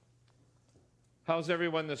How's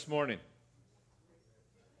everyone this morning?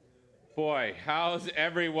 Boy, how's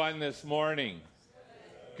everyone this morning?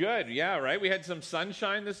 Good, yeah, right? We had some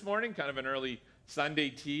sunshine this morning, kind of an early Sunday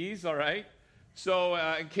tease, all right? So,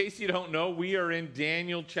 in case you don't know, we are in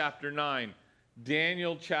Daniel chapter 9.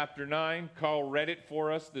 Daniel chapter 9, Carl read it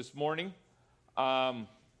for us this morning. I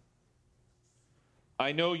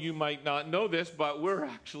know you might not know this, but we're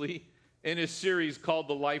actually in a series called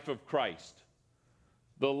The Life of Christ.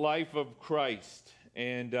 The Life of Christ.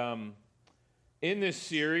 And in this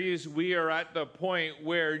series, we are at the point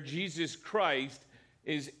where Jesus Christ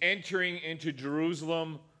is entering into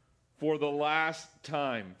Jerusalem for the last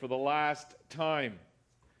time. For the last time.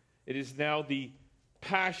 It is now the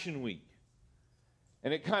Passion Week.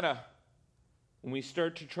 And it kind of, when we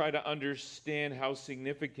start to try to understand how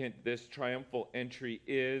significant this triumphal entry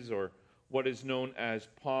is, or what is known as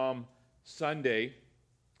Palm Sunday,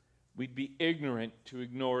 we'd be ignorant to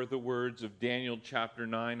ignore the words of Daniel chapter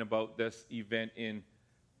 9 about this event in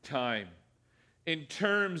time. In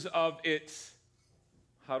terms of its,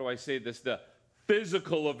 how do I say this, the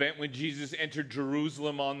physical event when Jesus entered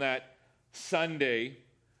Jerusalem on that Sunday,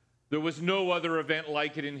 there was no other event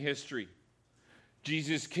like it in history.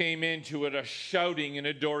 Jesus came into it a shouting and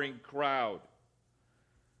adoring crowd.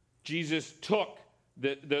 Jesus took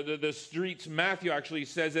the streets. Matthew actually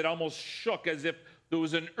says it almost shook as if there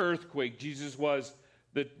was an earthquake. Jesus was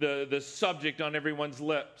the subject on everyone's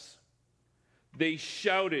lips. They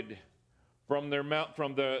shouted from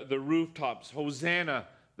the rooftops, "Hosanna,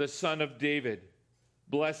 the Son of David.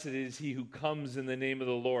 Blessed is he who comes in the name of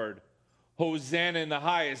the Lord. Hosanna in the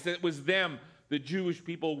highest." It was them, the Jewish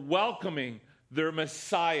people, welcoming their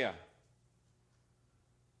Messiah.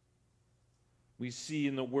 We see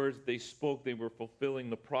in the words they spoke, they were fulfilling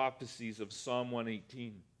the prophecies of Psalm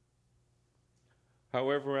 118.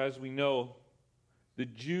 However, as we know, the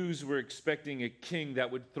Jews were expecting a king that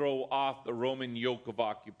would throw off the Roman yoke of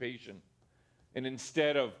occupation. And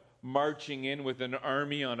instead of marching in with an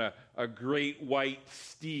army on a great white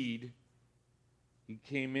steed, he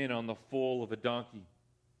came in on the foal of a donkey.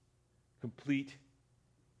 Complete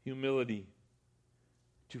humility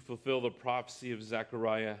to fulfill the prophecy of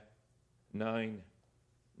Zechariah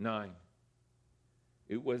 9:9.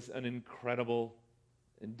 It was an incredible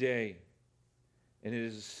day. And it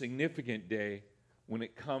is a significant day when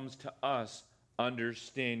it comes to us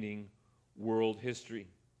understanding world history.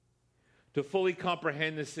 To fully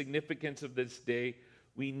comprehend the significance of this day,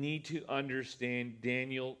 we need to understand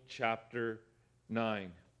Daniel chapter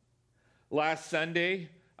 9. Last Sunday,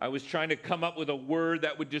 I was trying to come up with a word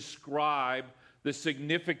that would describe the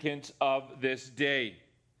significance of this day.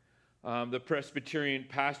 The Presbyterian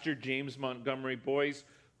pastor, James Montgomery Boyce,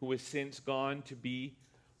 who has since gone to be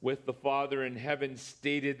with the Father in heaven,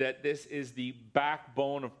 stated that this is the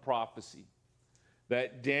backbone of prophecy.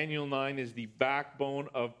 That Daniel 9 is the backbone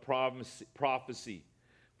of prophecy.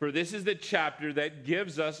 For this is the chapter that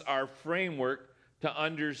gives us our framework to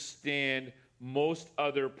understand most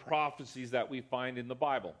other prophecies that we find in the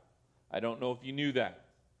Bible. I don't know if you knew that.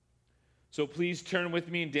 So please turn with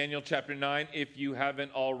me in Daniel chapter 9 if you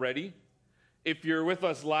haven't already. If you're with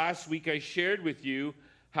us last week, I shared with you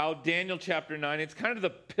how Daniel chapter 9, it's kind of the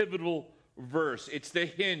pivotal verse. It's the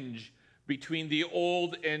hinge between the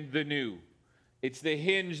old and the new. It's the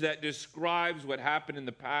hinge that describes what happened in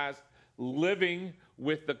the past, living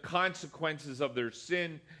with the consequences of their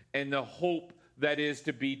sin and the hope that is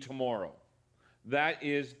to be tomorrow. That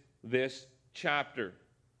is this chapter.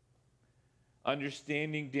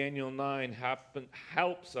 Understanding Daniel 9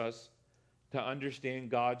 helps us to understand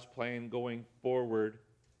God's plan going forward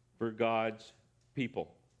for God's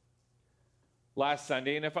people. Last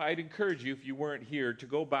Sunday, and if I'd encourage you, if you weren't here, to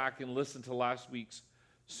go back and listen to last week's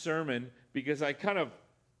sermon, because I kind of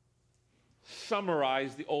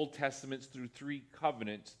summarized the Old Testament through 3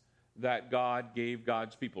 covenants that God gave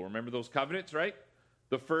God's people. Remember those covenants, right?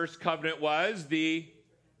 The first covenant was the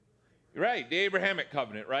Abrahamic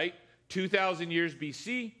covenant, right? 2,000 years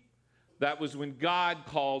BC, that was when God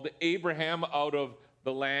called Abraham out of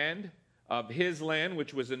the land, of his land,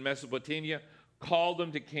 which was in Mesopotamia, called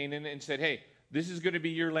him to Canaan and said, hey, this is going to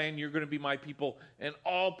be your land, you're going to be my people, and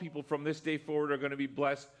all people from this day forward are going to be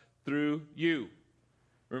blessed through you.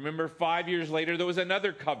 Remember, 5 years later, there was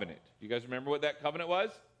another covenant. You guys remember what that covenant was?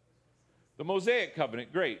 The Mosaic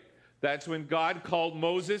covenant, great. That's when God called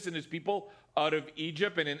Moses and his people out of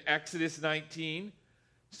Egypt, and in Exodus 19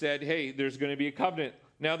 said, hey, there's going to be a covenant.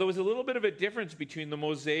 Now, there was a little bit of a difference between the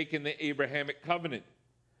Mosaic and the Abrahamic covenant.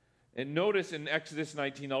 And notice in Exodus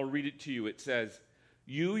 19, I'll read it to you. It says,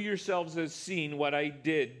 "You yourselves have seen what I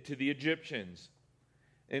did to the Egyptians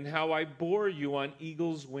and how I bore you on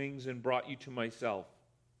eagle's wings and brought you to myself.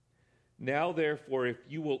 Now, therefore, if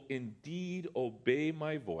you will indeed obey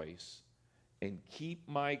my voice and keep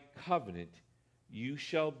my covenant, you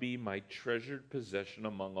shall be my treasured possession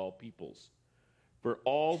among all peoples. For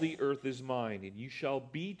all the earth is mine, and you shall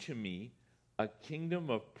be to me a kingdom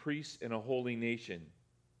of priests and a holy nation.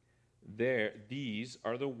 These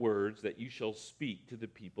are the words that you shall speak to the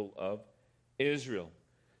people of Israel.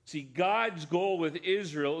 See, God's goal with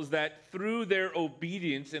Israel is that through their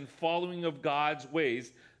obedience and following of God's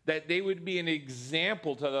ways, that they would be an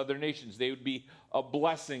example to the other nations. They would be a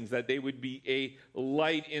blessing, that they would be a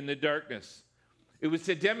light in the darkness. It was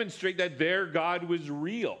to demonstrate that their God was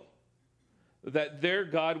real, that their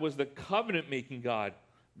God was the covenant-making God,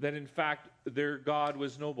 that in fact their God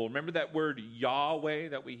was noble. Remember that word Yahweh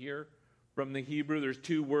that we hear from the Hebrew? There's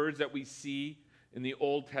two words that we see in the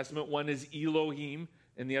Old Testament. One is Elohim,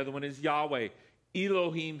 and the other one is Yahweh.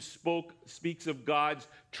 Elohim speaks of God's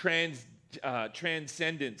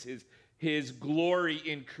transcendence, his glory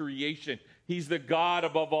in creation. He's the God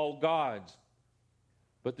above all gods.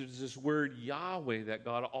 But there's this word Yahweh that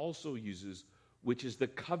God also uses, which is the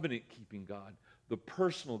covenant-keeping God, the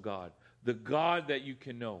personal God, the God that you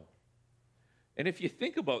can know. And if you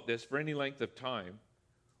think about this for any length of time,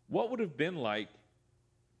 what would have been like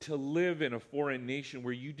to live in a foreign nation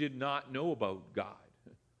where you did not know about God?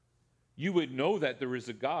 You would know that there is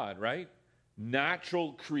a God, right?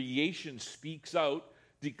 Natural creation speaks out,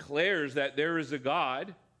 declares that there is a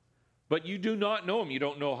God, but you do not know him. You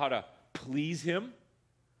don't know how to please him.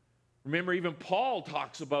 Remember, even Paul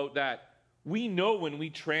talks about that. We know when we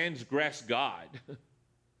transgress God.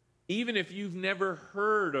 Even if you've never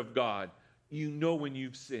heard of God, you know when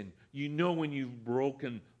you've sinned. You know when you've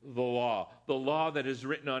broken the law that is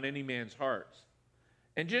written on any man's hearts.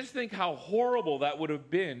 And just think how horrible that would have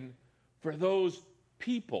been for those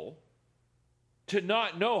people to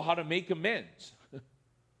not know how to make amends.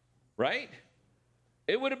 Right?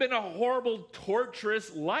 It would have been a horrible,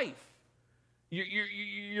 torturous life.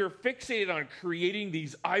 You're fixated on creating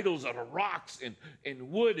these idols out of rocks and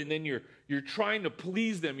wood, and then you're trying to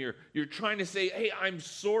please them. You're trying to say, hey, I'm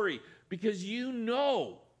sorry, because you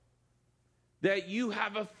know that you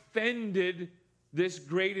have offended this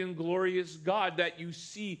great and glorious God that you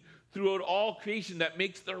see throughout all creation, that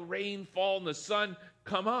makes the rain fall and the sun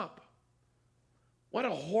come up. What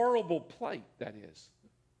a horrible plight that is.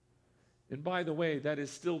 And by the way, that is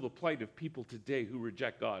still the plight of people today who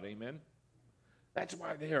reject God. Amen? That's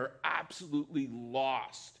why they are absolutely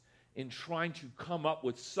lost in trying to come up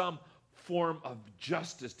with some form of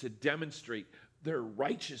justice to demonstrate their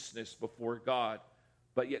righteousness before God.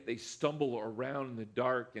 But yet they stumble around in the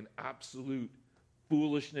dark in absolute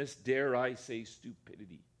foolishness, dare I say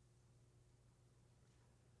stupidity.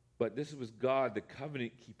 But this was God, the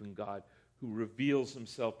covenant-keeping God, who reveals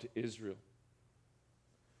himself to Israel.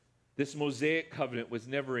 This Mosaic covenant was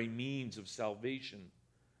never a means of salvation,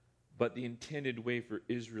 but the intended way for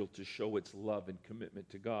Israel to show its love and commitment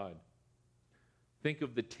to God. Think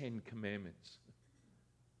of the 10 Commandments.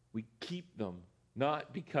 We keep them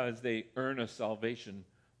not because they earn us salvation,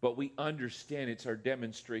 but we understand it's our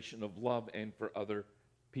demonstration of love and for other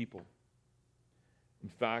people. In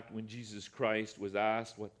fact, when Jesus Christ was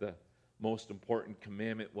asked what the most important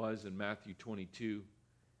commandment was in Matthew 22,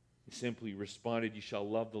 he simply responded, "You shall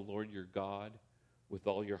love the Lord your God with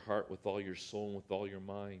all your heart, with all your soul, and with all your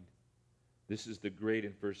mind. This is the great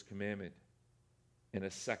and first commandment, and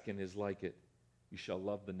a second is like it. You shall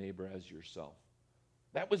love the neighbor as yourself."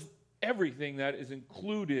 That was everything that is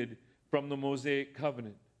included from the Mosaic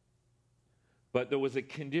covenant. But there was a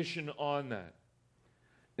condition on that.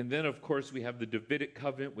 And then, of course, we have the Davidic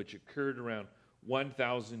covenant, which occurred around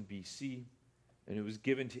 1000 BC, and it was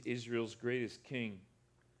given to Israel's greatest king.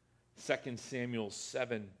 2 Samuel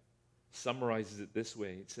 7 summarizes it this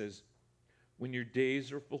way. It says, "When your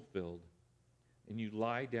days are fulfilled and you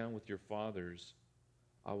lie down with your fathers,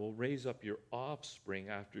 I will raise up your offspring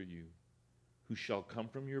after you, who shall come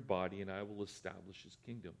from your body, and I will establish his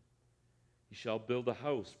kingdom. He shall build a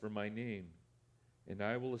house for my name, and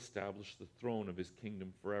I will establish the throne of his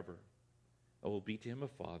kingdom forever. I will be to him a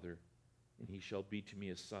father, and he shall be to me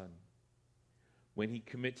a son. When he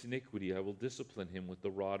commits iniquity, I will discipline him with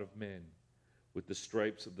the rod of men, with the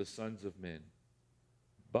stripes of the sons of men.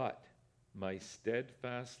 But my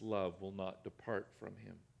steadfast love will not depart from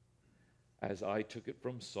him, as I took it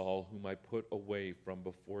from Saul, whom I put away from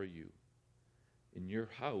before you. And your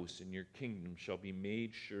house and your kingdom shall be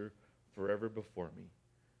made sure forever before me.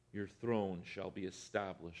 Your throne shall be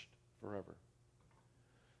established forever."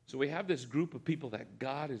 So we have this group of people that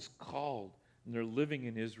God has called, and they're living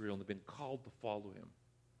in Israel, and they've been called to follow him.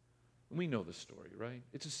 And we know the story, right?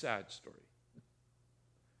 It's a sad story.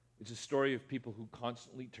 It's a story of people who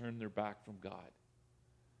constantly turn their back from God.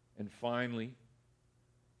 And finally,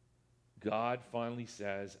 God finally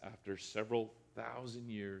says, after several thousand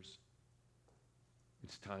years,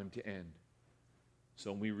 it's time to end.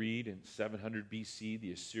 So we read in 700 BC,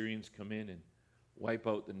 the Assyrians come in and wipe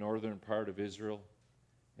out the northern part of Israel.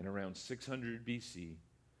 And around 600 BC,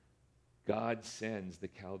 God sends the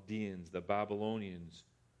Chaldeans, the Babylonians,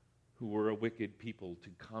 who were a wicked people, to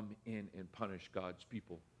come in and punish God's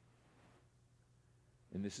people.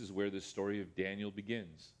 And this is where the story of Daniel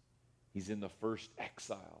begins. He's in the first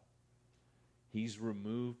exile. He's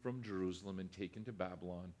removed from Jerusalem and taken to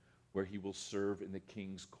Babylon, where he will serve in the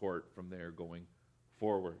king's court from there going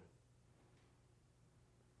forward.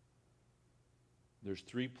 There's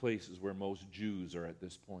three places where most Jews are at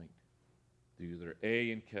this point. They're either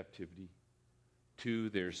A, in captivity, 2,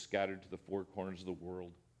 they're scattered to the four corners of the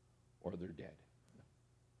world, or they're dead.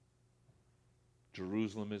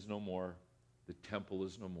 Jerusalem is no more. The temple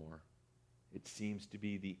is no more. It seems to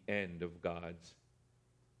be the end of God's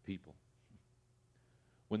people.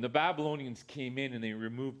 When the Babylonians came in and they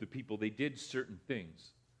removed the people, they did certain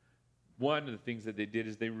things. One of the things that they did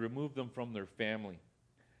is they removed them from their family.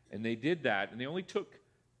 And they did that, and they only took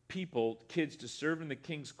people, kids, to serve in the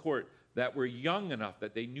king's court that were young enough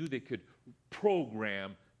that they knew they could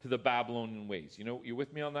program to the Babylonian ways. You know, you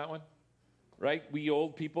with me on that one? Right? We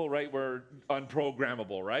old people, right, we're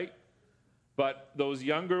unprogrammable, right? But those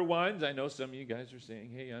younger ones, I know some of you guys are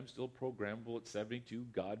saying, hey, I'm still programmable at 72.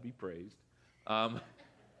 God be praised. But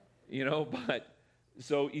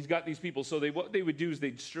so he's got these people. So what they would do is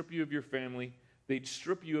they'd strip you of your family. They'd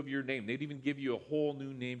strip you of your name. They'd even give you a whole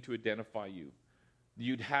new name to identify you.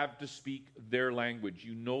 You'd have to speak their language.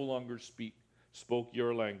 You no longer spoke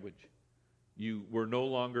your language. You were no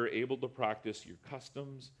longer able to practice your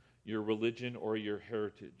customs, your religion, or your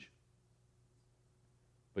heritage.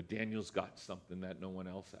 But Daniel's got something that no one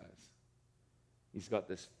else has. He's got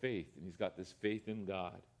this faith, and he's got this faith in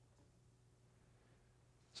God.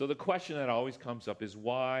 So the question that always comes up is,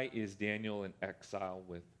 why is Daniel in exile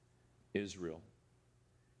with Israel?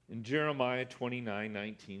 And Jeremiah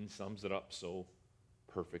 29:19 sums it up so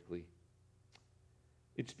perfectly.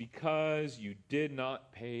 It's because you did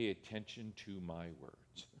not pay attention to my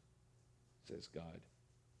words, says God,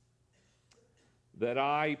 that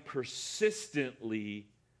I persistently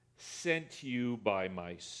sent you by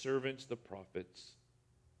my servants, the prophets,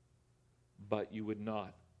 but you would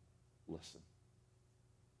not listen.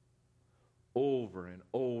 Over and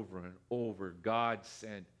over and over, God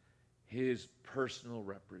sent his personal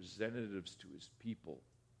representatives to his people.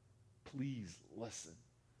 Please listen.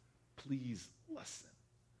 Please listen.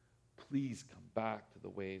 Please come back to the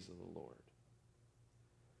ways of the Lord.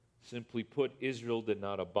 Simply put, Israel did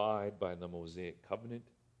not abide by the Mosaic covenant.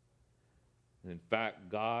 And in fact,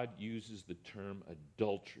 God uses the term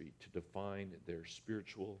adultery to define their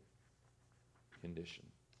spiritual condition.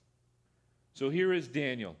 So here is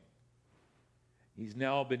Daniel. He's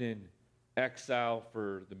now been in exile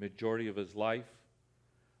for the majority of his life.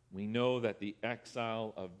 We know that the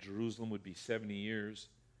exile of Jerusalem would be 70 years.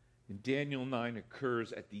 And Daniel 9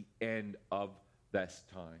 occurs at the end of this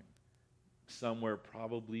time, somewhere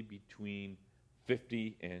probably between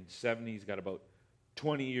 50 and 70. He's got about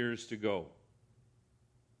 20 years to go.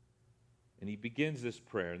 And he begins this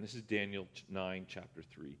prayer, and this is Daniel 9, chapter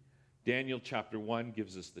 3. Daniel chapter 1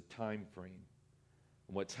 gives us the time frame.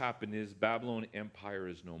 And what's happened is Babylon Empire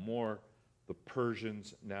is no more. The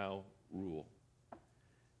Persians now rule.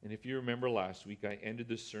 And if you remember last week, I ended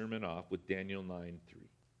the sermon off with Daniel 9:3.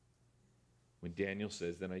 When Daniel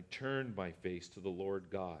says, then I turned my face to the Lord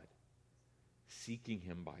God, seeking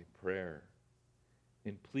him by prayer,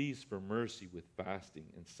 and pleased for mercy with fasting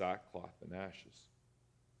and sackcloth and ashes.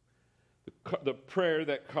 The prayer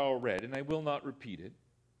that Carl read, and I will not repeat it,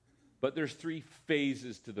 but there's 3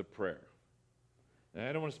 phases to the prayer. And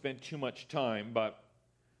I don't want to spend too much time, but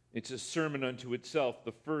it's a sermon unto itself.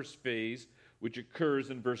 The first phase, which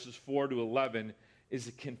occurs in verses 4 to 11, is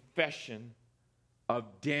a confession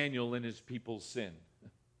of Daniel and his people's sin.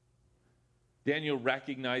 Daniel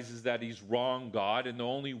recognizes that he's wronged God, and the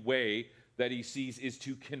only way that he sees is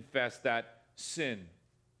to confess that sin.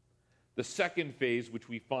 The second phase, which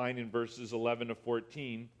we find in verses 11 to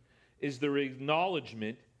 14, is the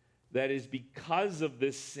acknowledgement that is because of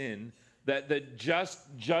this sin that the just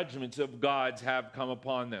judgments of God have come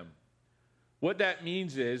upon them. What that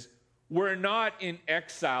means is we're not in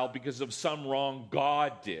exile because of some wrong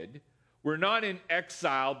God did. We're not in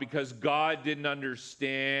exile because God didn't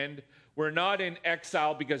understand. We're not in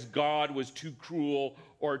exile because God was too cruel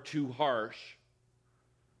or too harsh.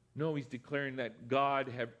 No, he's declaring that God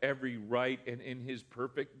had every right, and in his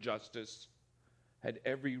perfect justice had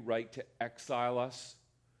every right to exile us,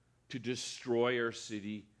 to destroy our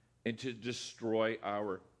city, and to destroy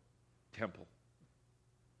our temple.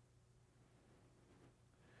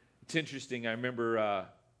 It's interesting. I remember, I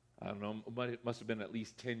don't know, it must have been at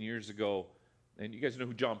least 10 years ago. And you guys know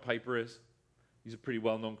who John Piper is? He's a pretty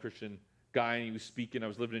well-known Christian guy, and he was speaking. I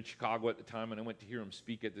was living in Chicago at the time, and I went to hear him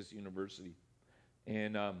speak at this university.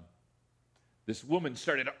 And this woman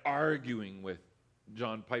started arguing with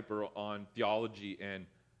John Piper on theology, and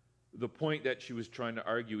the point that she was trying to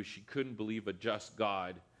argue is she couldn't believe a just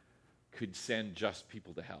God could send just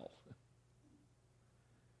people to hell.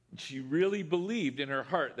 She really believed in her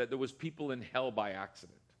heart that there was people in hell by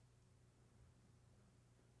accident,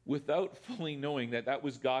 without fully knowing that that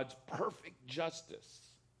was God's perfect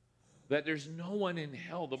justice, that there's no one in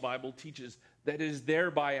hell, the Bible teaches, that is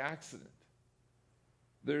there by accident.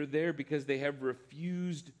 They're there because they have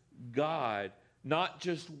refused God, not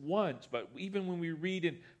just once, but even when we read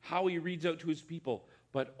in how he reads out to his people,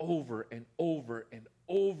 but over and over and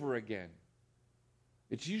over again.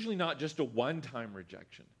 It's usually not just a one-time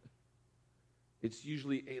rejection. It's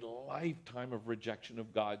usually a lifetime of rejection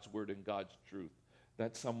of God's word and God's truth,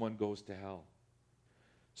 that someone goes to hell.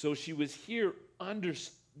 So she was here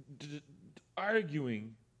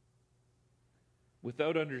arguing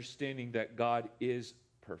without understanding that God is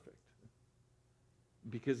perfect.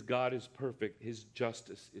 Because God is perfect, his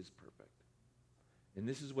justice is perfect. And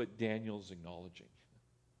this is what Daniel's acknowledging.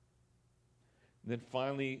 And then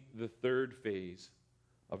finally, the third phase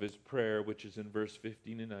of his prayer, which is in verse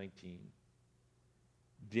 15 and 19,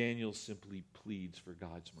 Daniel simply pleads for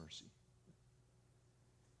God's mercy.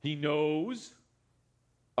 He knows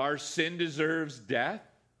our sin deserves death,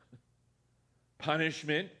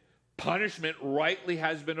 punishment. Punishment rightly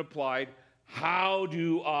has been applied. How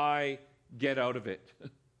do I get out of it?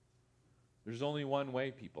 There's only one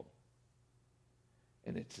way, people.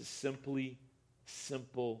 And it's a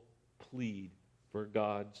simple plead for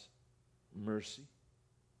God's mercy.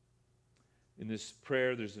 In this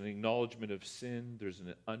prayer, there's an acknowledgement of sin. There's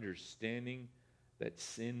an understanding that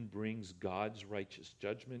sin brings God's righteous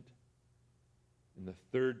judgment. And the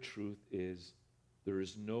third truth is there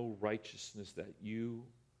is no righteousness that you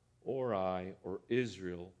or I or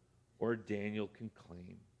Israel or Daniel can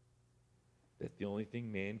claim. That the only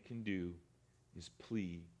thing man can do is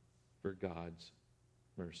plead for God's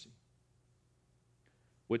mercy.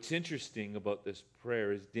 What's interesting about this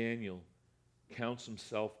prayer is Daniel counts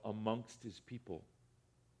himself amongst his people,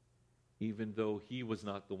 even though he was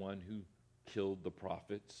not the one who killed the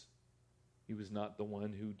prophets. He was not the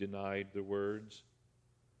one who denied their words.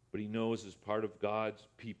 But he knows as part of God's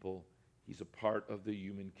people, he's a part of the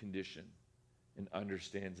human condition and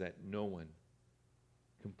understands that no one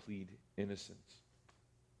can plead innocence.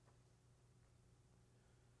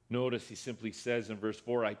 Notice he simply says in verse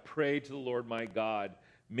 4, I prayed to the Lord my God,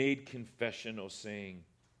 made confession, saying,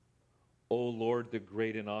 O Lord, the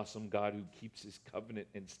great and awesome God who keeps his covenant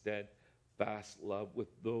and steadfast love with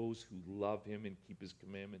those who love him and keep his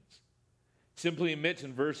commandments. Simply admits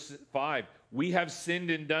in verse 5, we have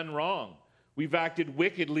sinned and done wrong. We've acted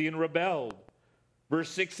wickedly and rebelled. Verse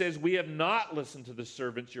 6 says, we have not listened to the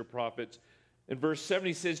servants, your prophets. And verse 7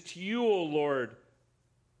 he says, to you, O Lord,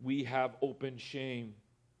 we have open shame.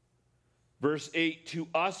 Verse 8, to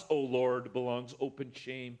us, O Lord, belongs open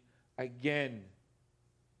shame again.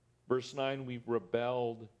 Verse 9, we've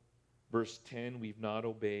rebelled. Verse 10, we've not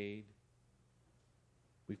obeyed.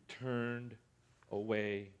 We've turned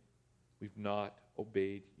away. We've not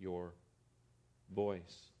obeyed your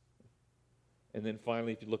voice. And then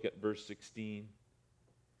finally, if you look at verse 16,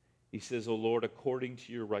 he says, O Lord, according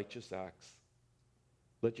to your righteous acts,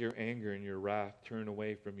 let your anger and your wrath turn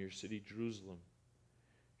away from your city, Jerusalem,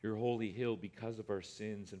 your holy hill, because of our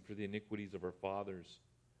sins and for the iniquities of our fathers.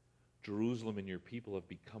 Jerusalem and your people have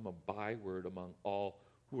become a byword among all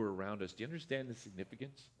who are around us. Do you understand the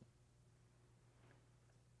significance?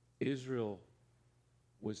 Israel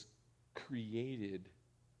was created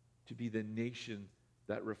to be the nation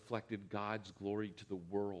that reflected God's glory to the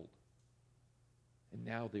world. And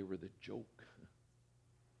now they were the joke.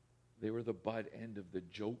 They were the butt end of the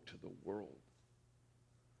joke to the world.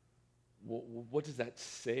 What does that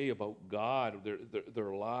say about God,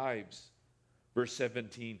 their lives? Verse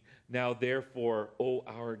 17, now therefore, O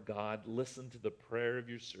our God, listen to the prayer of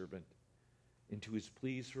your servant and to his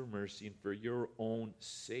pleas for mercy, and for your own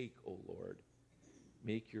sake, O Lord,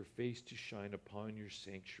 make your face to shine upon your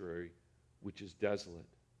sanctuary, which is desolate.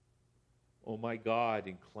 O my God,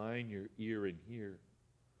 incline your ear and hear.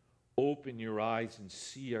 Open your eyes and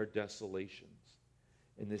see our desolations,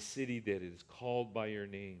 in the city that is called by your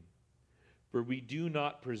name. For we do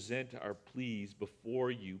not present our pleas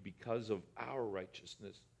before you because of our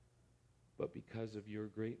righteousness, but because of your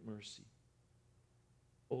great mercy.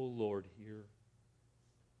 O Lord, hear.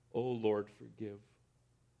 O Lord, forgive.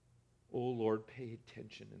 O Lord, pay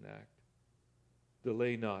attention and act.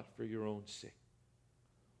 Delay not for your own sake.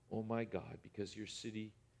 O my God, because your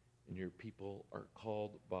city and your people are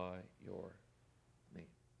called by your name.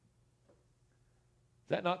 Is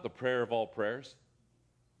that not the prayer of all prayers?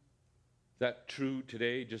 Is that true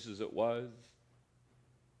today just as it was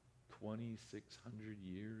 2,600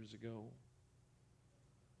 years ago?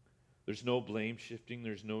 There's no blame shifting.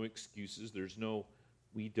 There's no excuses. There's no,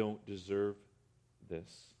 we don't deserve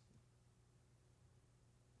this.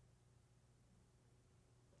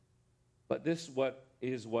 But this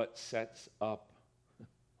is what sets up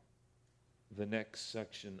the next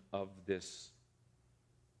section of this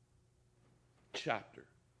chapter.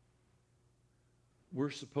 We're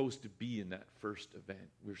supposed to be in that first event.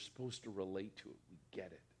 We're supposed to relate to it. We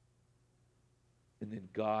get it. And then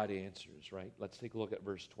God answers, right? Let's take a look at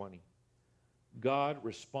verse 20. God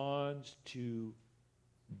responds to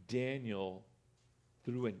Daniel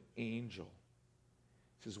through an angel.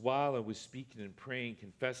 It says, while I was speaking and praying,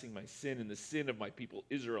 confessing my sin and the sin of my people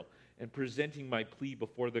Israel, and presenting my plea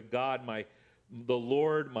before the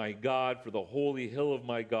Lord my God, for the holy hill of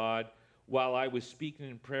my God, while I was speaking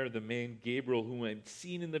in prayer, the man Gabriel, whom I had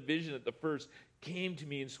seen in the vision at the first, came to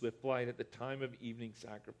me in swift flight at the time of evening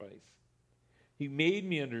sacrifice. He made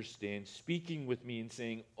me understand, speaking with me and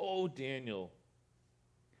saying, "O Daniel,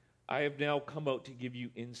 I have now come out to give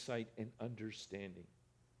you insight and understanding.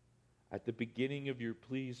 At the beginning of your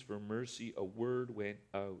pleas for mercy, a word went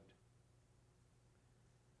out,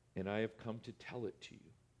 and I have come to tell it to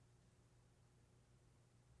you.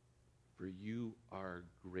 For you are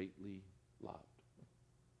greatly loved."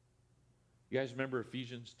 You guys remember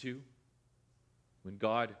Ephesians 2? When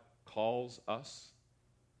God calls us,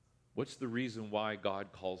 what's the reason why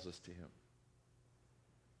God calls us to him?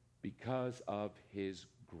 Because of his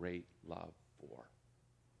great love for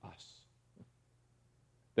us.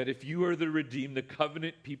 That if you are the redeemed, the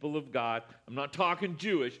covenant people of God, I'm not talking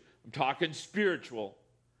Jewish, I'm talking spiritual,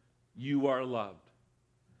 you are loved.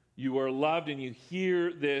 You are loved, and you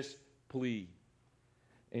hear this plea.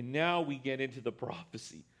 And now we get into the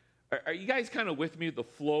prophecy. Are you guys kind of with me, the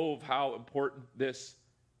flow of how important this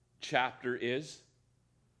chapter is?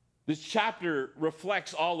 This chapter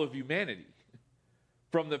reflects all of humanity,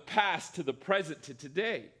 from the past to the present to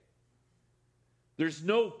today. There's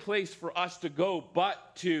no place for us to go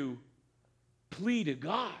but to plead to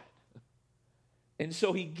God. And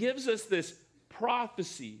so he gives us this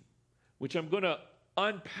prophecy, which I'm going to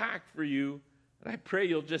unpack for you, and I pray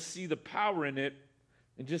you'll just see the power in it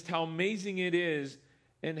and just how amazing it is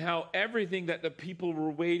and how everything that the people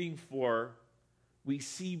were waiting for, we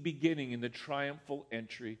see beginning in the triumphal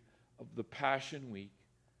entry of the Passion Week,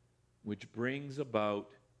 which brings about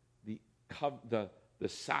the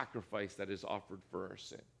sacrifice that is offered for our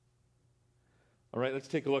sin. All right, let's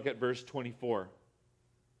take a look at verse 24.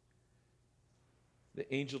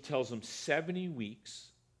 The angel tells him 70 weeks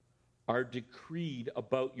are decreed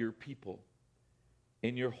about your people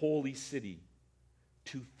in your holy city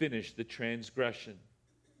to finish the transgression,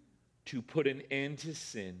 to put an end to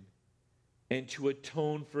sin, and to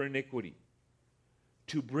atone for iniquity,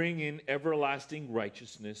 to bring in everlasting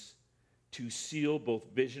righteousness, to seal both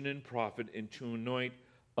vision and prophet, and to anoint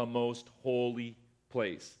a most holy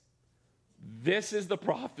place. This is the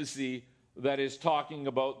prophecy that is talking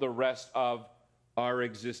about the rest of our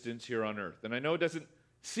existence here on earth. And I know it doesn't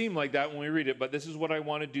seem like that when we read it, but this is what I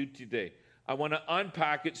want to do today. I want to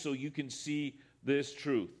unpack it so you can see this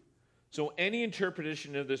truth. So any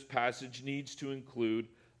interpretation of this passage needs to include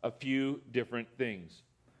a few different things.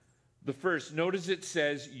 The first, notice it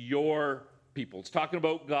says your people. It's talking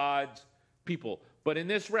about God's people. But in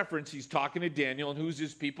this reference, he's talking to Daniel, and who's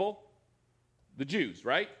his people? The Jews,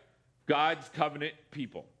 right? God's covenant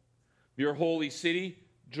people. Your holy city,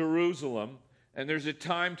 Jerusalem, and there's a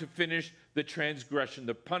time to finish the transgression,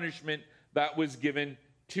 the punishment that was given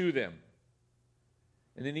to them.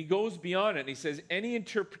 And then he goes beyond it, and he says, any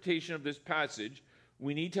interpretation of this passage,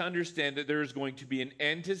 we need to understand that there is going to be an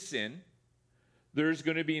end to sin. There's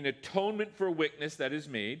going to be an atonement for wickedness that is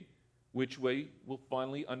made, which we will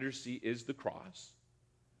finally undersee is the cross.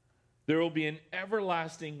 There will be an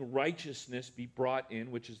everlasting righteousness be brought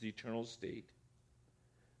in, which is the eternal state.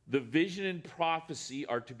 The vision and prophecy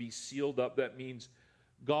are to be sealed up. That means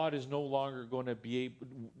God is no longer going to be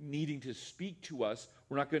needing to speak to us.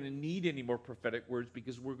 We're not going to need any more prophetic words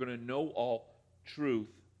because we're going to know all truth.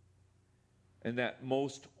 and that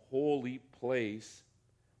most holy place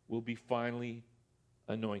will be finally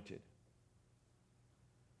anointed.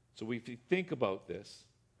 So if you think about this,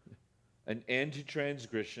 an end to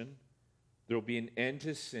transgression, there will be an end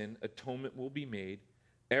to sin, atonement will be made,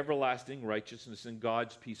 everlasting righteousness and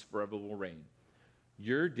God's peace forever will reign.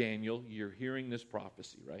 You're Daniel, you're hearing this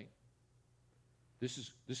prophecy, right? This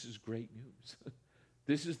is great news.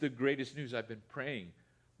 This is the greatest news. I've been praying.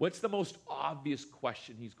 What's the most obvious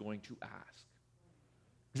question he's going to ask?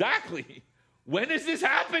 Exactly. When is this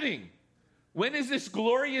happening? When is this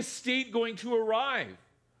glorious state going to arrive?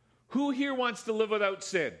 Who here wants to live without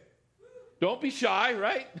sin? Don't be shy,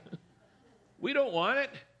 right? We don't want it.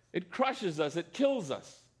 It crushes us. It kills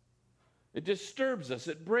us. It disturbs us.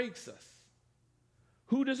 It breaks us.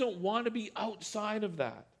 Who doesn't want to be outside of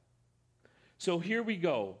that? So here we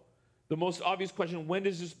go. The most obvious question, when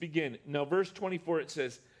does this begin? Now, verse 24, it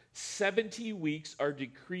says, 70 weeks are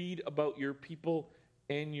decreed about your people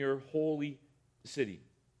and your holy city.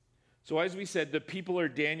 So as we said, the people are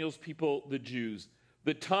Daniel's people, the Jews.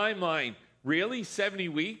 The timeline, really? 70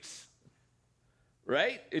 weeks?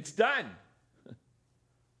 Right? It's done.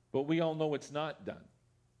 But we all know it's not done.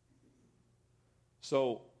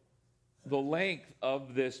 So the length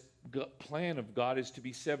of this plan of God is to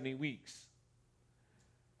be 70 weeks.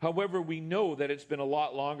 However, we know that it's been a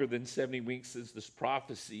lot longer than 70 weeks since this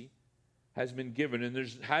prophecy has been given, and there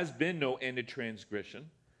has been no end to transgression.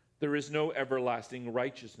 There is no everlasting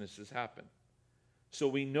righteousness has happened. So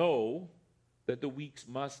we know that the weeks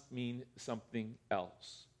must mean something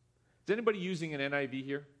else. Is anybody using an NIV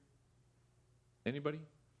here? Anybody?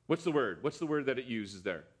 What's the word? What's the word that it uses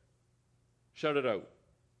there? Shout it out.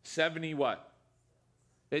 70 what?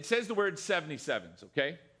 It says the word 77s,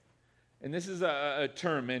 okay? And this is a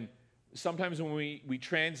term, and sometimes when we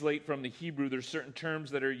translate from the Hebrew, there's certain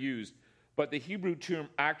terms that are used. But the Hebrew term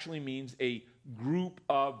actually means a group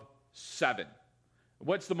of 7.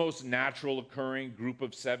 What's the most natural occurring group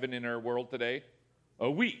of 7 in our world today? A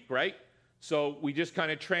week, right? So we just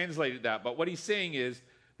kind of translated that. But what he's saying is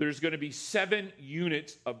there's going to be 7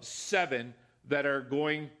 units of 7 that are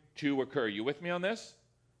going to occur. You with me on this?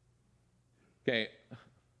 Okay.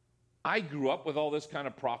 I grew up with all this kind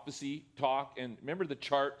of prophecy talk, and remember the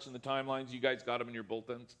charts and the timelines? You guys got them in your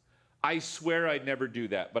bulletins? I swear I'd never do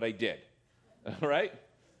that, but I did. All right?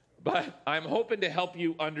 But I'm hoping to help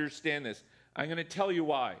you understand this. I'm going to tell you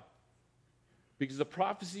why. Because the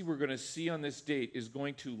prophecy we're going to see on this date is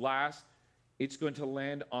going to last. It's going to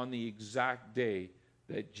land on the exact day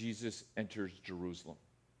that Jesus enters Jerusalem.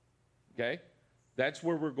 Okay? That's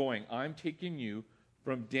where we're going. I'm taking you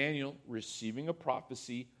from Daniel receiving a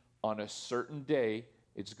prophecy on a certain day.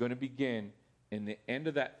 It's going to begin, and the end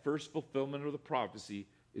of that first fulfillment of the prophecy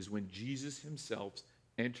is when Jesus himself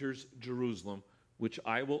enters Jerusalem, which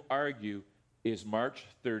I will argue is March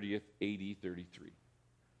 30th, AD 33,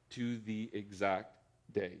 to the exact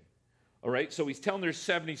day. All right, so he's telling there's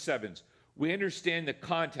 77s. We understand the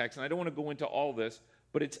context, and I don't want to go into all this,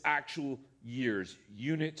 but it's actual years,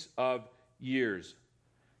 units of years.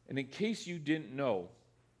 And in case you didn't know,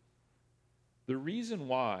 the reason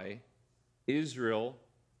why Israel,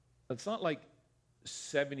 it's not like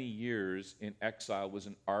 70 years in exile was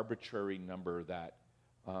an arbitrary number that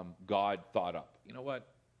God thought up. You know what?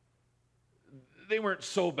 They weren't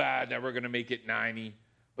so bad that we're going to make it 90,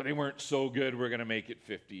 but they weren't so good we're going to make it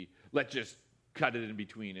 50. Let's just cut it in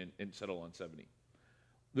between and settle on 70.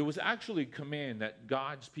 There was actually a command that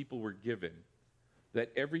God's people were given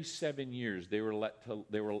that every 7 years they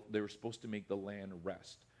were supposed to make the land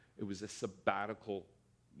rest. It was a sabbatical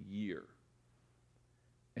year.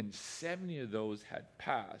 And 70 of those had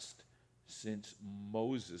passed since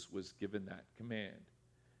Moses was given that command.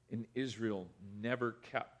 And Israel never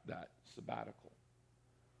kept that sabbatical.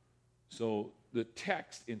 So the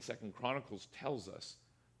text in 2 Chronicles tells us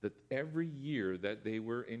that every year that they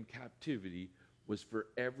were in captivity was for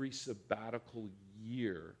every sabbatical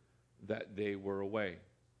year that they were away.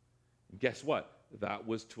 And guess what? That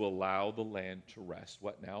was to allow the land to rest.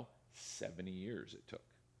 What now? 70 years it took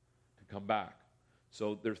to come back.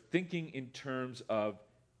 So they're thinking in terms of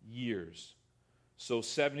years. So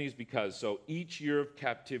 70 is because, so each year of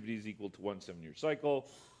captivity is equal to one 7-year cycle.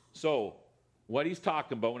 So what he's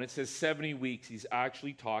talking about, when it says 70 weeks, he's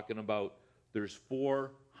actually talking about there's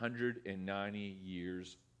 490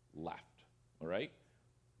 years left. All right?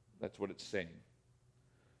 That's what it's saying.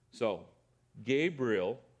 So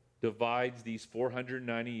Gabriel divides these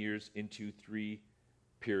 490 years into 3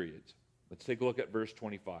 periods. Let's take a look at verse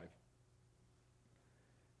 25. It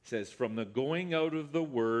says, from the going out of the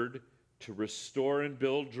word to restore and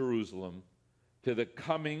build Jerusalem, to the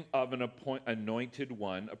coming of an anointed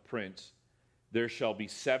one, a prince, there shall be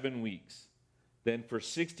 7 weeks. Then for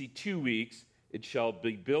 62 weeks it shall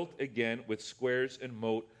be built again with squares and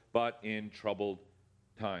moat, but in troubled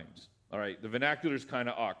times. All right, the vernacular is kind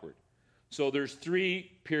of awkward. So there's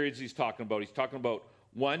 3 periods he's talking about. He's talking about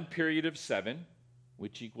one period of 7,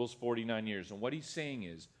 which equals 49 years. And what he's saying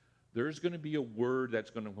is there's going to be a word that's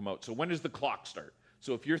going to come out. So when does the clock start?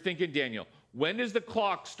 So if you're thinking, Daniel, when does the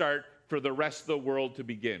clock start for the rest of the world to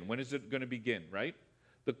begin? When is it going to begin, right?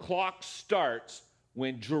 The clock starts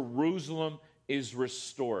when Jerusalem is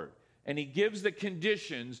restored. And he gives the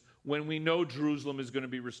conditions when we know Jerusalem is going to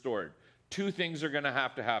be restored. 2 things are going to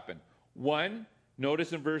happen. One,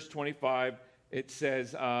 notice in verse 25, it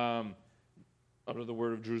says, out of the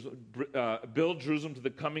word of Jerusalem, build Jerusalem to the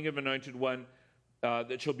coming of anointed one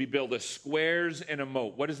that shall be built as squares and a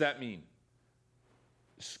moat. What does that mean?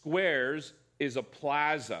 Squares is a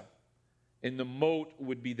plaza, and the moat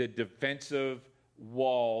would be the defensive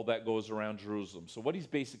wall that goes around Jerusalem. So what he's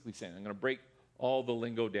basically saying, I'm going to break all the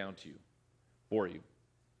lingo down to you, for you.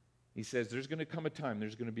 He says there's going to come a time,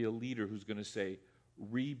 there's going to be a leader who's going to say,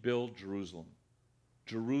 rebuild Jerusalem.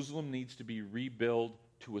 Jerusalem needs to be rebuilt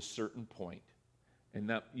to a certain point. And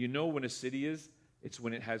that, you know when a city is? It's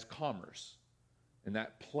when it has commerce. And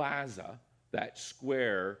that plaza, that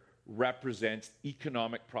square, represents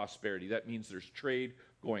economic prosperity. That means there's trade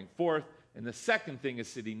going forth. And the second thing a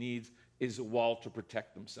city needs is a wall to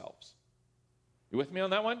protect themselves. You with me on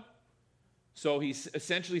that one? So he's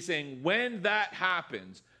essentially saying when that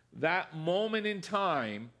happens, that moment in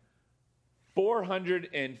time,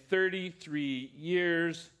 433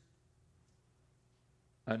 years,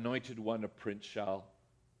 anointed one, a prince shall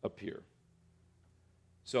appear.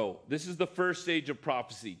 So this is the first stage of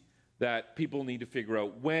prophecy that people need to figure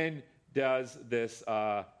out. When does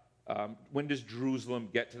Jerusalem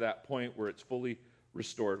get to that point where it's fully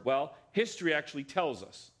restored? Well, history actually tells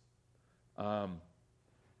us.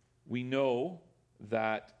 We know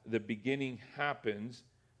that the beginning happens,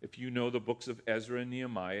 if you know the books of Ezra and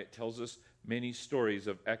Nehemiah, it tells us many stories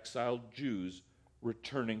of exiled Jews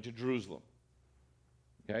returning to Jerusalem.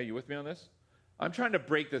 Okay, you with me on this? I'm trying to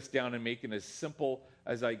break this down and make it as simple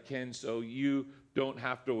as I can so you don't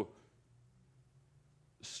have to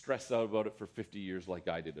stress out about it for 50 years like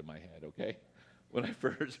I did in my head, okay? When I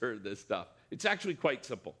first heard this stuff. It's actually quite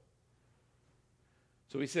simple.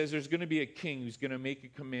 So he says there's going to be a king who's going to make a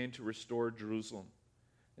command to restore Jerusalem.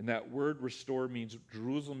 And that word restore means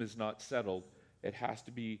Jerusalem is not settled. It has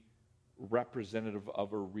to be representative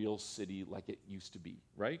of a real city like it used to be,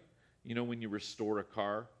 right? You know, when you restore a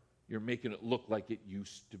car, you're making it look like it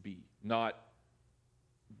used to be, not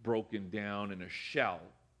broken down in a shell.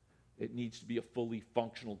 It needs to be a fully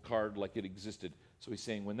functional car like it existed. So he's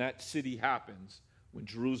saying when that city happens, when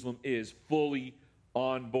Jerusalem is fully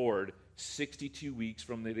on board, 62 weeks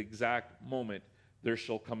from that exact moment, there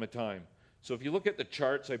shall come a time. So if you look at the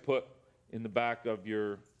charts I put in the back of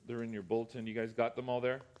they're in your bulletin. You guys got them all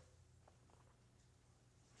there?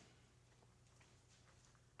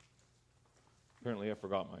 Apparently I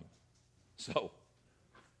forgot mine. So,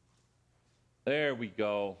 there we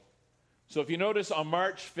go. So if you notice on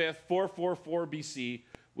March 5th, 444 BC,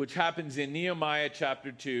 which happens in Nehemiah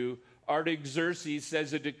chapter 2, Artaxerxes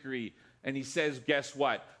says a decree. And he says, guess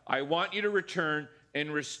what? I want you to return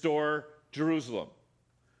and restore Jerusalem.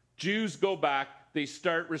 Jews go back, they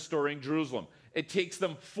start restoring Jerusalem. It takes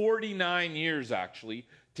them 49 years, actually,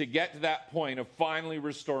 to get to that point of finally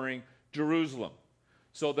restoring Jerusalem.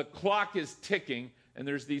 So the clock is ticking, and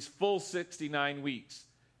there's these full 69 weeks.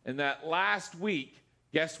 And that last week,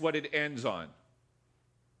 guess what it ends on?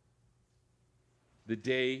 The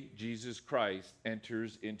day Jesus Christ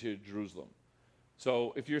enters into Jerusalem.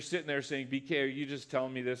 So if you're sitting there saying, BK, are you just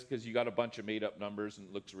telling me this because you got a bunch of made-up numbers and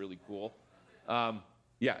it looks really cool?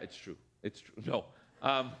 Yeah, it's true. It's true. No.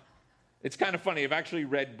 It's kind of funny. I've actually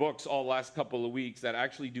read books all the last couple of weeks that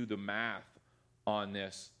actually do the math on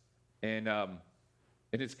this. And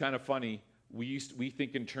it's kind of funny. We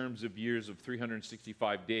think in terms of years of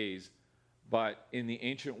 365 days, but in the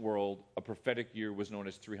ancient world, a prophetic year was known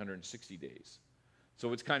as 360 days.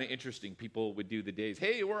 So it's kind of interesting. People would do the days.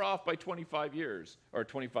 Hey, we're off by 25 years or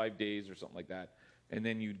 25 days or something like that. And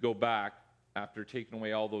then you'd go back after taking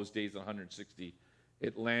away all those days, 160.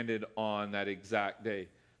 It landed on that exact day.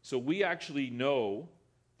 So we actually know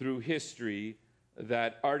through history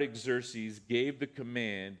that Artaxerxes gave the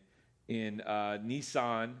command in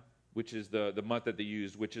Nisan, which is the month that they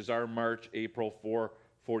used, which is our March, April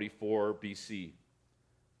 444 BC.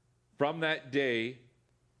 From that day,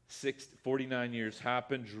 49 years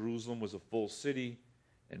happened. Jerusalem was a full city.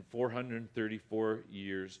 And 434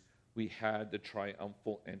 years, we had the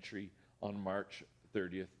triumphal entry on March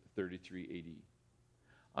 30th 33 AD.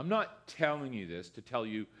 I'm not telling you this to tell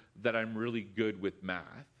you that I'm really good with math,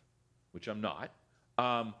 which I'm not,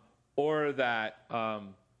 or that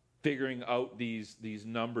figuring out these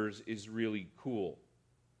numbers is really cool.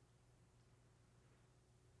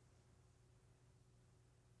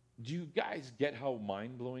 Do you guys get how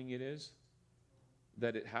mind-blowing it is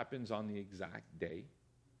that it happens on the exact day?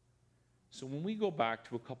 So when we go back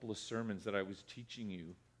to a couple of sermons that I was teaching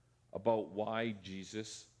you about why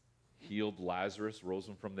Jesus healed Lazarus, rose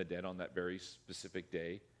him from the dead on that very specific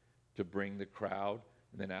day to bring the crowd,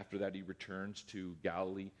 and then after that he returns to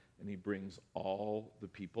Galilee and he brings all the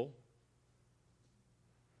people.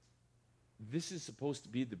 This is supposed to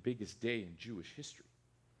be the biggest day in Jewish history.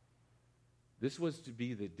 This was to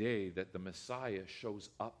be the day that the Messiah shows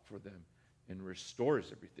up for them and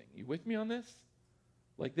restores everything. You with me on this?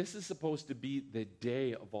 Like, this is supposed to be the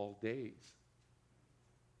day of all days.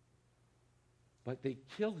 But they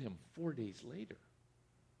kill him 4 days later.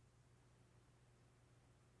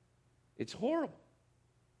 It's horrible.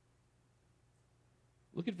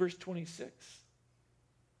 Look at verse 26.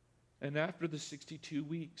 And after the 62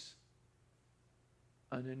 weeks,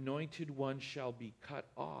 an anointed one shall be cut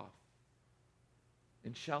off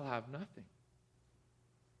and shall have nothing.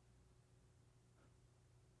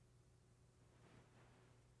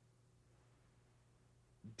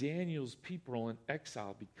 Daniel's people are in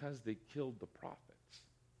exile because they killed the prophets.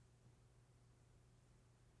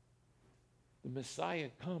 The Messiah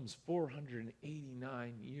comes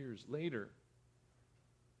 489 years later,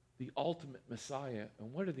 the ultimate Messiah,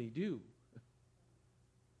 and what do?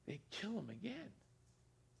 They kill him again.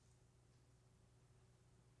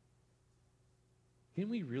 Can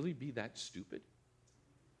we really be that stupid?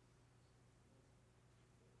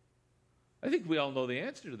 I think we all know the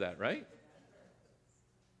answer to that, right?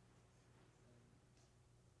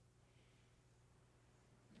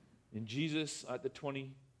 And Jesus, at the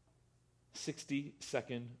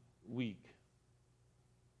 62nd week,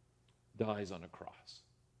 dies on a cross.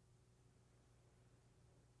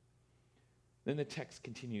 Then the text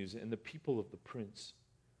continues, and the people of the prince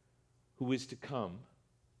who is to come.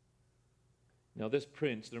 Now this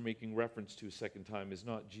prince they're making reference to a second time is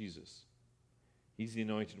not Jesus. He's the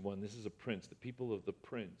anointed one. This is a prince. The people of the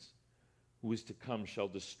prince who is to come shall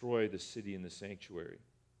destroy the city and the sanctuary.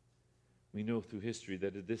 We know through history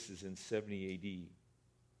that this is in 70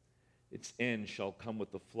 AD. Its end shall come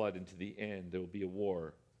with the flood, and to the end there will be a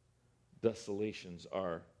war. Desolations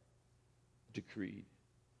are decreed.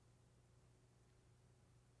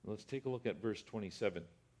 Let's take a look at verse 27.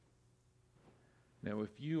 Now,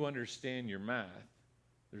 if you understand your math,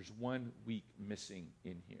 there's 1 week missing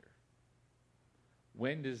in here.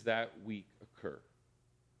 When does that week occur?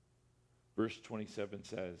 Verse 27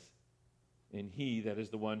 says, and he, that is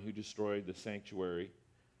the one who destroyed the sanctuary,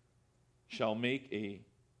 shall make a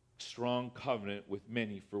strong covenant with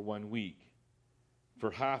many for 1 week.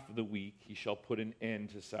 For half of the week he shall put an end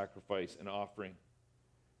to sacrifice and offering.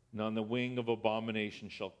 And on the wing of abomination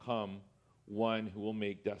shall come one who will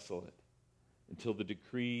make desolate, until the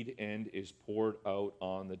decreed end is poured out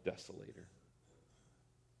on the desolator.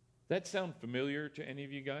 That sound familiar to any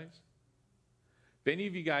of you guys? If any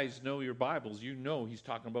of you guys know your Bibles, you know he's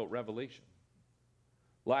talking about Revelation.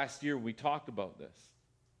 Last year we talked about this.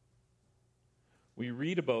 We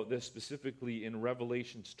read about this specifically in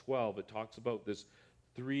Revelations 12. It talks about this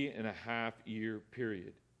 3.5 year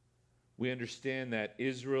period. We understand that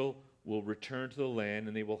Israel will return to the land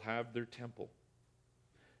and they will have their temple.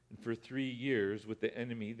 And for 3 years with the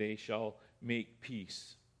enemy they shall make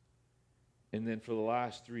peace. And then for the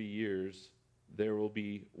last 3 years there will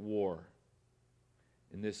be war.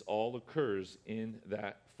 And this all occurs in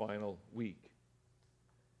that final week.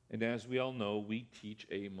 And as we all know, we teach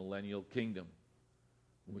a millennial kingdom,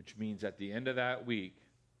 which means at the end of that week,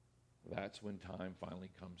 that's when time finally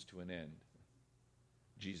comes to an end.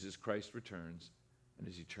 Jesus Christ returns and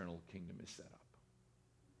his eternal kingdom is set up.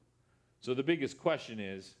 So the biggest question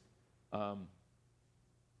is,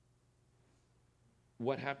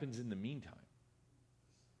 what happens in the meantime?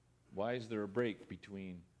 Why is there a break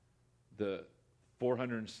between the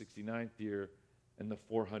 469th year and the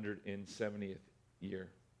 470th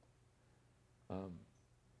year?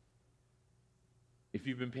 If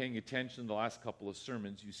you've been paying attention to the last couple of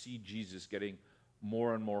sermons, you see Jesus getting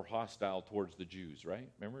more and more hostile towards the Jews, right?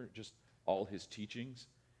 Remember just all his teachings?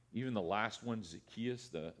 Even the last one, Zacchaeus,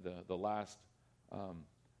 the last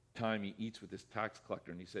time he eats with this tax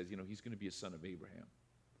collector, and he says, he's going to be a son of Abraham.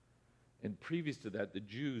 And previous to that, the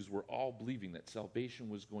Jews were all believing that salvation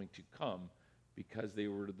was going to come because they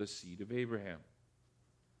were the seed of Abraham.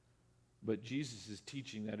 But Jesus is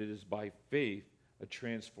teaching that it is by faith a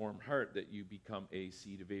transformed heart that you become a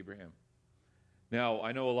seed of Abraham. Now,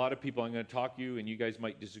 I know a lot of people, I'm going to talk to you, and you guys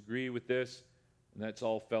might disagree with this, and that's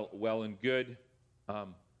all felt well and good.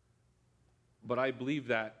 But I believe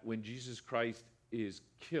that when Jesus Christ is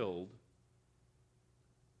killed,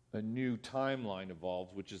 a new timeline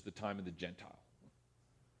evolves, which is the time of the Gentile.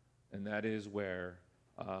 And that is where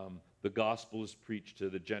the gospel is preached to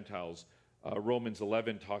the Gentiles. Romans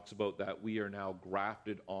 11 talks about that we are now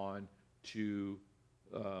grafted on to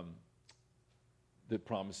the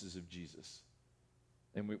promises of Jesus.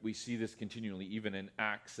 And we see this continually, even in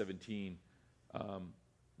Acts 17,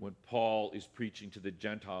 when Paul is preaching to the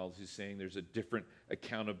Gentiles, he's saying there's a different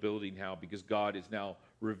accountability now because God is now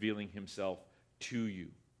revealing himself to you.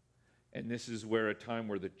 And this is where a time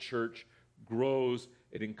where the church grows.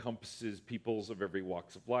 It encompasses peoples of every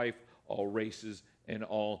walks of life, all races, and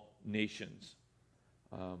all nations.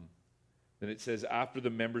 Then it says, after the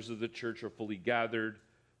members of the church are fully gathered,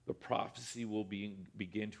 the prophecy will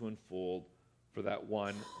begin to unfold for that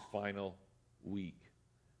one final week,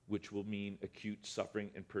 which will mean acute suffering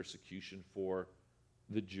and persecution for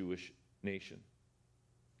the Jewish nation.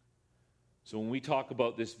 So when we talk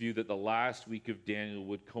about this view that the last week of Daniel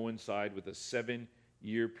would coincide with a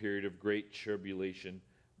 7-year period of great tribulation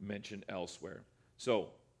mentioned elsewhere. So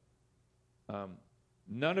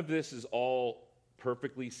none of this is all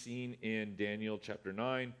perfectly seen in Daniel chapter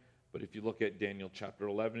 9, but if you look at Daniel chapter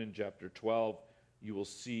 11 and chapter 12, you will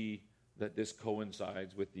see that this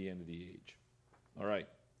coincides with the end of the age. All right.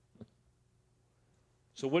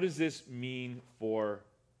 So what does this mean for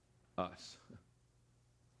us?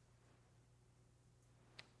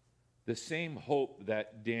 The same hope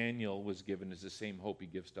that Daniel was given is the same hope he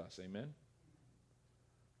gives to us. Amen?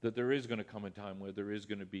 That there is going to come a time where there is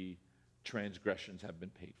going to be transgressions have been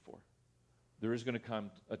paid for. There is going to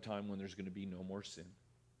come a time when there's going to be no more sin.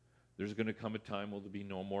 There's going to come a time where there'll be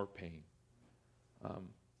no more pain.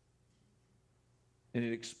 And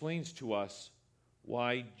it explains to us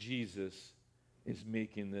why Jesus is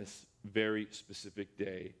making this very specific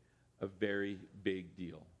day a very big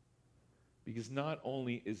deal. Because not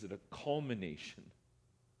only is it a culmination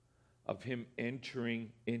of him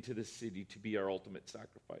entering into the city to be our ultimate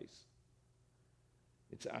sacrifice,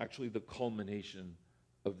 it's actually the culmination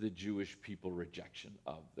of the Jewish people rejection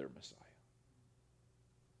of their Messiah.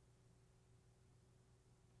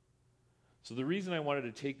 So the reason I wanted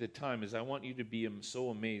to take the time is I want you to be so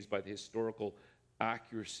amazed by the historical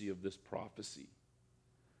accuracy of this prophecy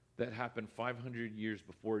that happened 500 years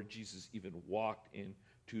before Jesus even walked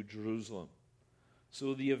into Jerusalem.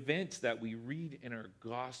 So the events that we read in our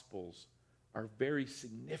Gospels are very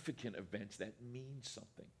significant events that mean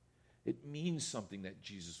something. It means something that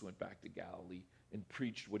Jesus went back to Galilee and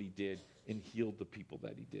preached what he did and healed the people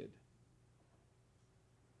that he did.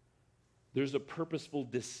 There's a purposeful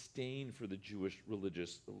disdain for the Jewish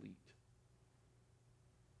religious elite.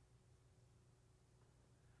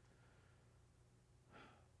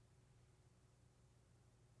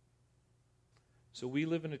 So we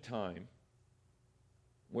live in a time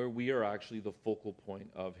where we are actually the focal point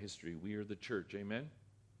of history. We are the church, amen?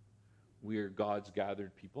 We are God's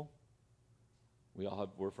gathered people.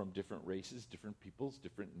 We're from different races, different peoples,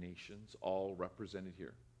 different nations, all represented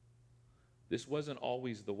here. This wasn't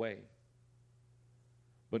always the way.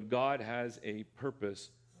 But God has a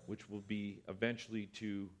purpose which will be eventually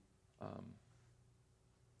to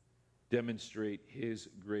demonstrate his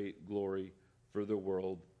great glory for the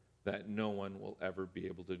world, that no one will ever be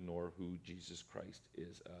able to ignore who Jesus Christ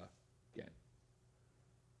is again.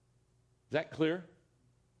 Is that clear?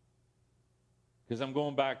 Because I'm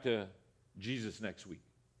going back to Jesus next week.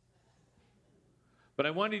 But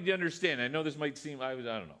I wanted you to understand, I know this might seem, I don't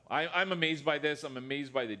know. I'm amazed by this. I'm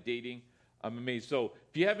amazed by the dating. I'm amazed. So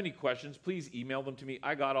if you have any questions, please email them to me.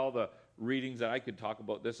 I got all the readings that I could talk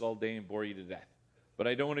about this all day and bore you to death. But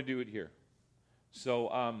I don't want to do it here. So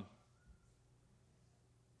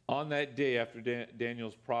on that day after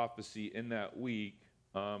Daniel's prophecy in that week,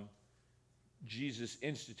 Jesus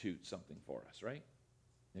institutes something for us, right?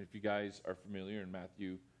 And if you guys are familiar in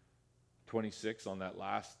Matthew 26 on that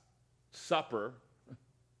Last Supper,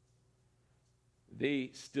 they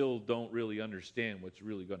still don't really understand what's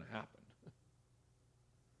really going to happen.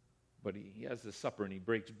 But he has this supper and he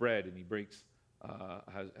breaks bread and he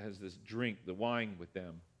has this drink, the wine with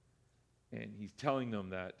them. And he's telling them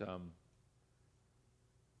that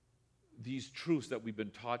these truths that we've been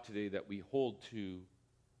taught today that we hold to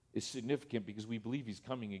is significant because we believe he's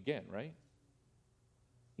coming again, right?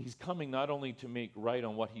 He's coming not only to make right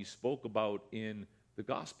on what he spoke about in the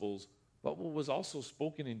Gospels, but what was also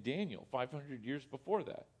spoken in Daniel 500 years before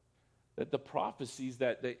that. that the prophecies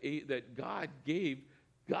that God gave,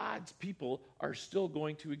 God's people are still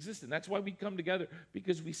going to exist. And that's why we come together,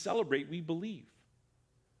 because we celebrate, we believe.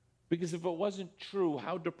 Because if it wasn't true,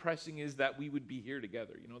 how depressing is that we would be here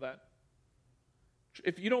together? You know that?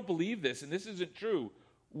 If you don't believe this and this isn't true,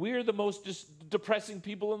 we're the most depressing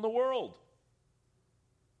people in the world.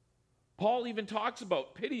 Paul even talks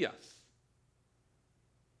about pity us.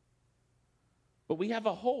 But we have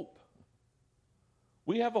a hope.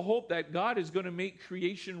 We have a hope that God is going to make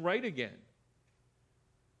creation right again.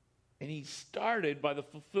 And he started by the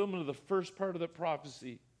fulfillment of the first part of the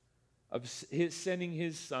prophecy of his sending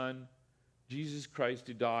his son, Jesus Christ,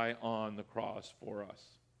 to die on the cross for us.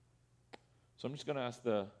 So I'm just going to ask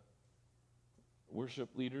the worship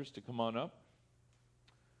leaders to come on up.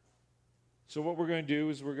 So what we're going to do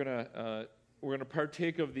is we're going to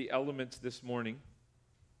partake of the elements this morning.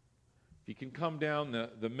 If you can come down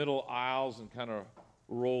the middle aisles and kind of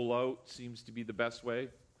roll out, seems to be the best way.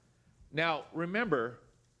 Now, remember,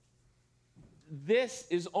 this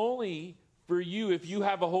is only for you if you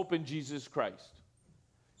have a hope in Jesus Christ.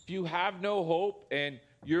 If you have no hope and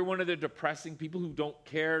you're one of the depressing people who don't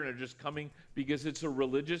care and are just coming because it's a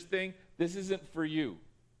religious thing, this isn't for you.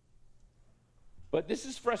 But this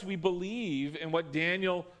is for us. We believe in what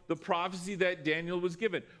Daniel, the prophecy that Daniel was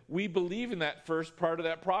given. We believe in that first part of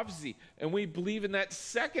that prophecy. And we believe in that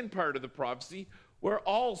second part of the prophecy where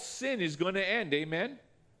all sin is going to end. Amen?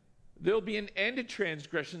 There'll be an end to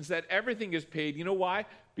transgressions, that everything is paid. You know why?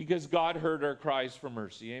 Because God heard our cries for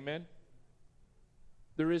mercy. Amen?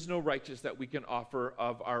 There is no righteous that we can offer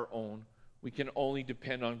of our own. We can only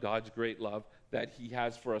depend on God's great love that he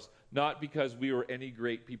has for us. Not because we were any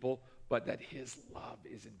great people, but that his love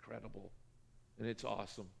is incredible. And it's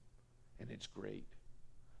awesome. And it's great.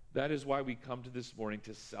 That is why we come to this morning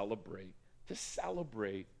to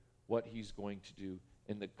celebrate what he's going to do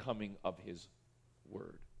in the coming of his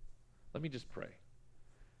word. Let me just pray.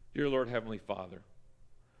 Dear Lord, Heavenly Father,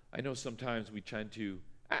 I know sometimes we tend to,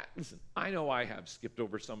 listen, I know I have skipped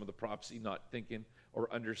over some of the prophecy, not thinking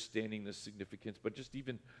or understanding the significance, but just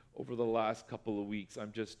even over the last couple of weeks,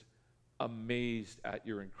 I'm just amazed at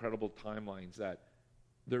your incredible timelines, that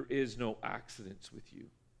there is no accidents with you.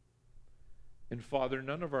 And Father,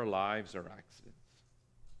 none of our lives are accidents.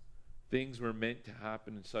 Things were meant to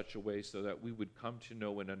happen in such a way so that we would come to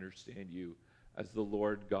know and understand you as the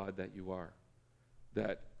Lord God that you are,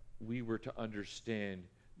 that we were to understand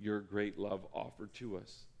your great love offered to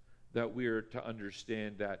us, that we are to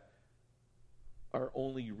understand that our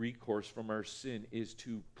only recourse from our sin is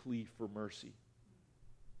to plead for mercy.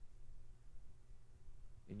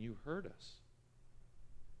 And you heard us.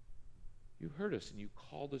 You heard us and you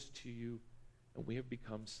called us to you, and we have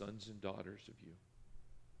become sons and daughters of you.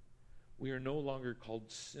 We are no longer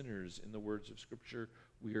called sinners in the words of Scripture.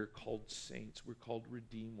 We are called saints. We're called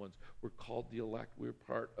redeemed ones. We're called the elect. We're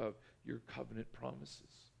part of your covenant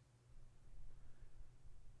promises.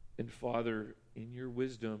 And Father, in your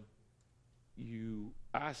wisdom, you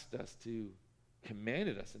asked us to,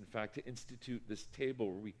 commanded us, in fact, to institute this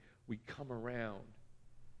table where we come around.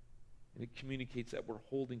 And it communicates that we're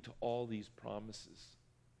holding to all these promises.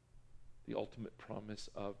 The ultimate promise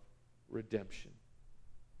of redemption,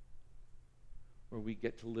 where we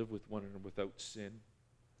get to live with one another without sin.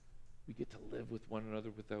 We get to live with one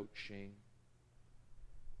another without shame.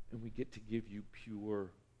 And we get to give you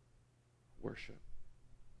pure worship.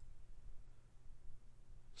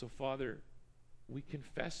 So, Father, we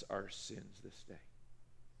confess our sins this day.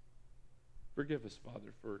 Forgive us,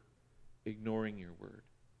 Father, for ignoring your word,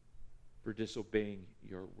 for disobeying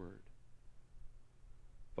your word.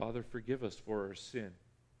 Father, forgive us for our sin.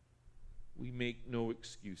 We make no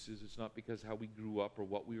excuses. It's not because how we grew up or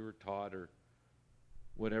what we were taught or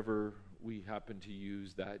whatever we happened to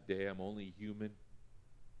use that day. I'm only human.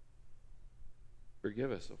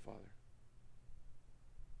 Forgive us, oh Father.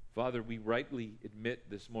 Father, we rightly admit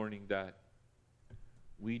this morning that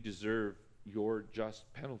we deserve your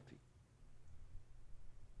just penalty.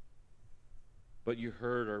 But you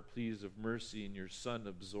heard our pleas of mercy, and your Son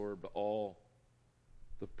absorbed all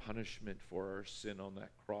the punishment for our sin on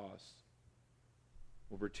that cross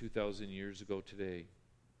over 2,000 years ago today,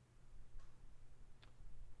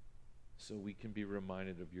 so we can be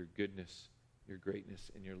reminded of your goodness, your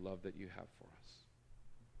greatness, and your love that you have for us.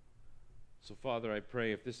 So, Father, I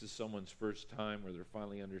pray if this is someone's first time where they're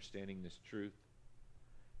finally understanding this truth,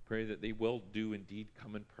 pray that they will do indeed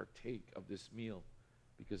come and partake of this meal,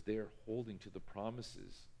 because they are holding to the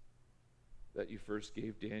promises that you first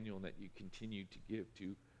gave Daniel and that you continue to give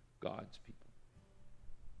to God's people.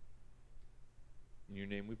 In your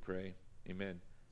name we pray. Amen.